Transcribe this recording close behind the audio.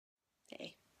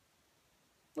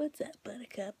What's up,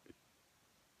 Buttercup?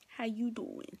 How you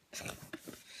doing?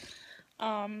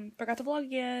 Forgot to vlog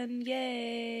again.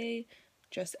 Yay!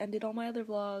 Just ended all my other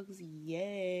vlogs.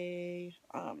 Yay!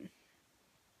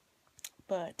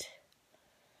 But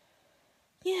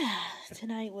yeah,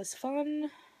 tonight was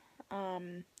fun.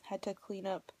 Had to clean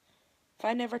up. If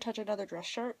I never touch another dress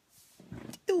shirt,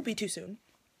 it will be too soon.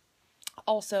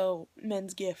 Also,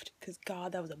 men's gift, because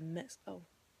God, that was a mess. Oh,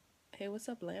 hey, what's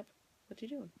up, Lamp? What you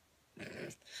doing?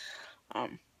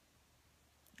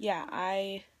 Yeah,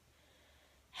 I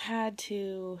had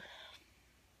to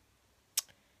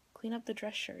clean up the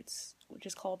dress shirts, which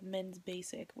is called men's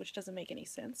basic, which doesn't make any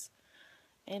sense,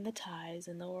 and the ties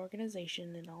and the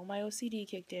organization, and all my OCD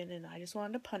kicked in, and I just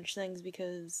wanted to punch things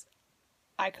because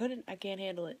I can't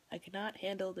handle it. I could not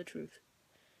handle the truth.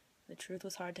 The truth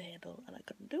was hard to handle, and I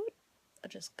couldn't do it. I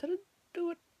just couldn't do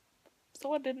it,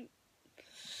 so I didn't.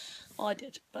 Well, I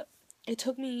did, but it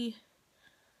took me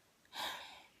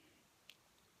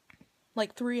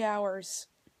like 3 hours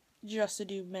just to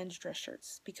do men's dress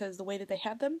shirts, because the way that they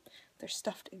have them, they're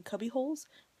stuffed in cubby holes,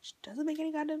 which doesn't make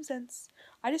any goddamn sense.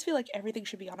 I just feel like everything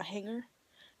should be on a hanger,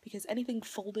 because anything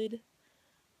folded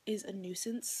is a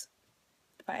nuisance.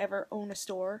 If I ever own a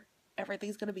store,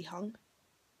 everything's gonna be hung.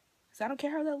 Because I don't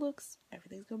care how that looks,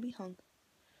 everything's gonna be hung.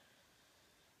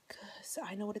 Because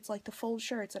I know what it's like to fold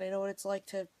shirts, and I know what it's like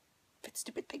to fit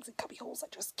stupid things in cubby holes. I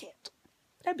just can't.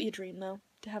 That'd be a dream, though,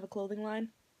 to have a clothing line.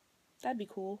 That'd be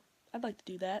cool. I'd like to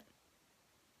do that.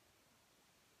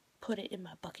 Put it in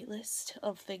my bucket list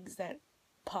of things that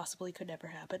possibly could never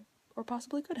happen, or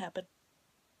possibly could happen.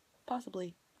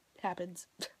 Possibly happens.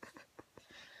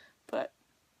 But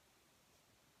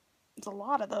there's a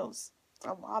lot of those.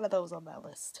 There's a lot of those on that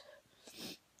list.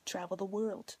 Travel the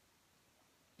world.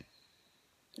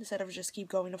 Instead of just keep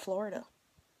going to Florida.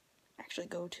 Actually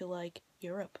go to, like,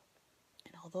 Europe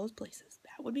and all those places.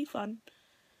 That would be fun.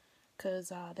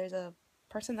 Because there's a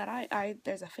person that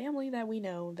there's a family that we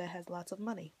know that has lots of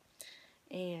money.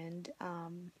 And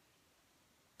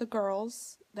the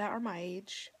girls that are my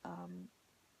age,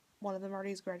 one of them already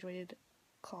has graduated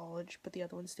college, but the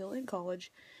other one's still in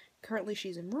college. Currently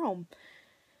she's in Rome.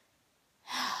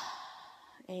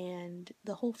 And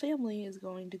the whole family is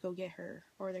going to go get her,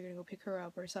 or they're going to go pick her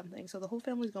up or something. So the whole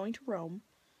family's going to Rome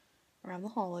around the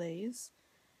holidays,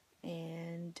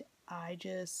 and I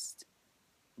just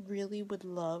really would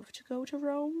love to go to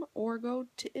Rome, or go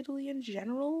to Italy in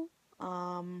general.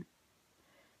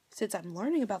 Since I'm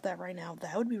learning about that right now,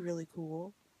 that would be really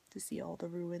cool to see all the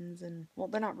ruins, and, well,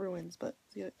 they're not ruins, but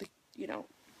the you know,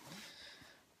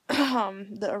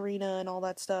 the arena and all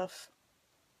that stuff.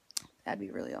 That'd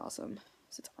be really awesome,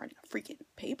 since I'm writing a freaking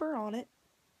paper on it.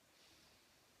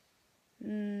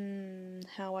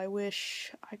 How I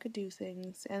wish I could do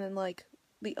things. And then, like,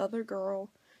 the other girl,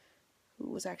 who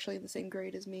was actually in the same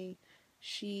grade as me,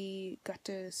 she got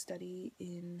to study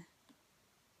in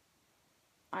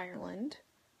Ireland,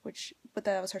 but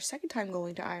that was her second time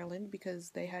going to Ireland,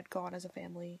 because they had gone as a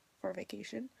family for a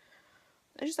vacation.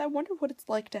 I wonder what it's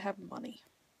like to have money.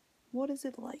 What is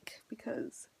it like?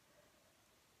 Because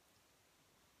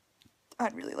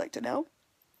I'd really like to know.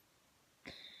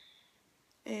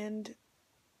 And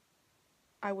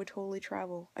I would totally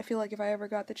travel. I feel like if I ever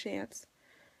got the chance to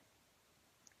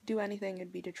do anything,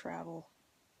 it'd be to travel.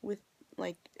 With,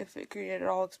 like, if it could get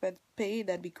all expense paid,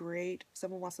 that'd be great. If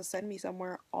someone wants to send me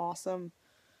somewhere, awesome.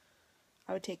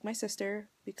 I would take my sister,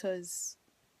 because,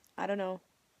 I don't know,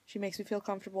 she makes me feel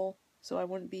comfortable, so I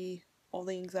wouldn't be all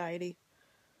the anxiety.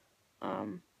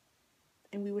 And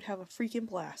we would have a freaking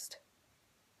blast.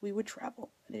 We would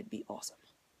travel, and it'd be awesome.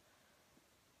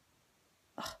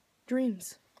 Ugh,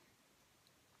 dreams.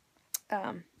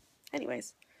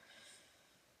 Anyways.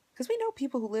 Because we know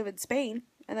people who live in Spain,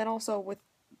 and then also with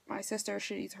my sister,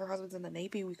 her husband's in the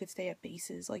Navy, we could stay at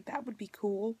bases. Like, that would be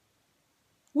cool.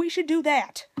 We should do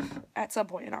that at some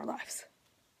point in our lives.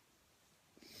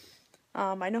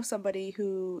 I know somebody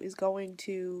who is going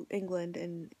to England,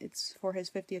 and it's for his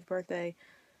 50th birthday.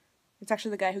 It's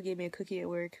actually the guy who gave me a cookie at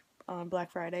work on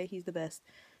Black Friday. He's the best.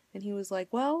 And he was like,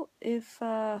 well, if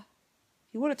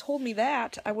you would have told me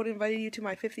that, I would have invited you to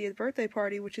my 50th birthday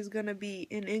party, which is gonna be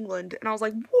in England. And I was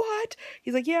like, what?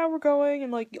 He's like, yeah, we're going,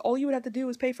 and, like, all you would have to do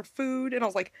is pay for food. And I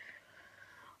was like,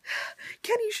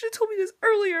 Kenny, you should have told me this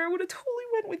earlier. I would have totally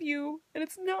went with you. And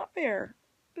it's not fair.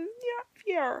 It's not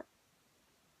fair.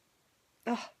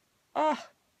 Ugh. I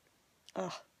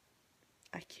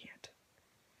can't.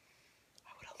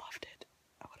 I would have loved it.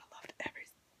 I would have loved every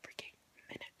freaking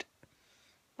minute.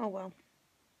 Oh well.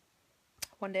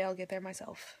 One day I'll get there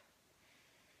myself.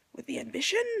 With the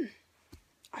ambition,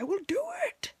 I will do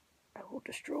it. I will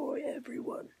destroy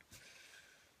everyone.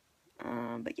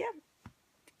 But yeah.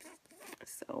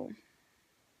 So,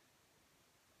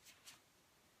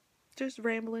 just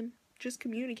rambling, just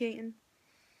communicating.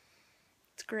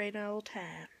 It's a great old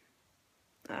time.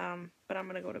 But I'm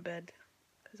gonna go to bed,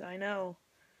 because I know,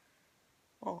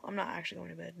 well, I'm not actually going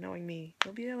to bed, knowing me.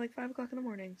 It'll be at like 5 o'clock in the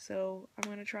morning, so I'm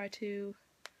gonna try to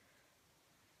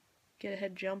get a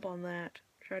head jump on that.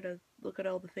 Try to look at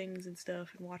all the things and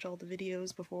stuff and watch all the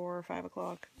videos before 5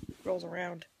 o'clock rolls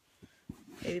around.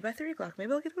 Maybe by 3 o'clock.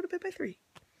 Maybe I'll get to go to bed by 3.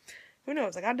 Who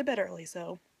knows? I got to bed early,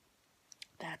 so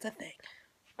that's a thing.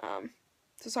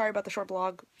 So sorry about the short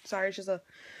vlog. Sorry, it's just a...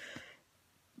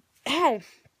 Ow!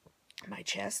 My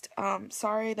chest.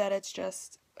 Sorry that it's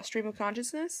just a stream of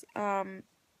consciousness,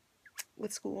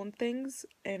 with school and things,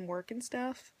 and work and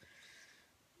stuff.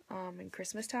 And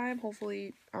Christmas time.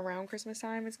 Hopefully around Christmas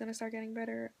time it's gonna start getting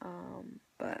better.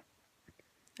 But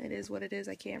it is what it is.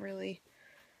 I can't really...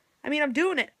 I mean, I'm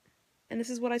doing it! And this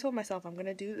is what I told myself. I'm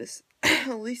gonna do this,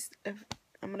 at least if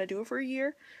I'm gonna do it for a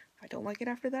year. If I don't like it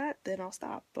after that, then I'll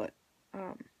stop. But,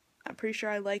 I'm pretty sure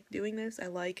I like doing this. I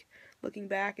like looking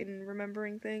back and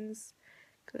remembering things.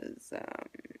 Because,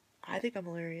 I think I'm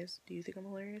hilarious. Do you think I'm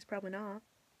hilarious? Probably not.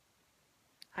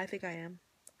 I think I am.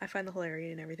 I find the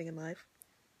hilarity in everything in life.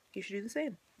 You should do the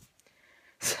same.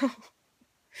 So,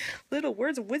 little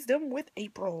words of wisdom with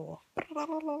April.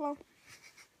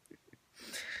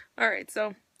 Alright,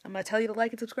 so I'm gonna tell you to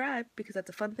like and subscribe because that's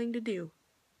a fun thing to do.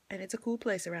 And it's a cool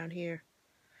place around here.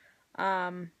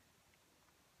 And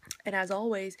as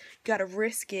always, you gotta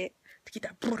risk it to get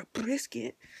that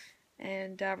brisket.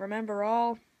 And remember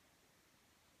all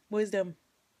wisdom.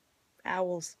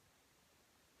 Owls.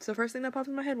 It's the first thing that pops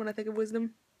in my head when I think of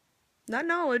wisdom. Not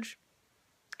knowledge.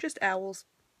 Just owls.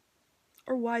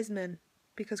 Or wise men.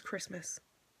 Because Christmas.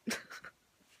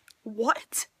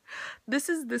 What? This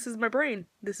is my brain.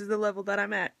 This is the level that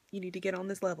I'm at. You need to get on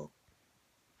this level.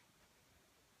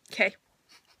 Okay.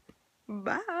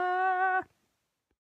 Bye.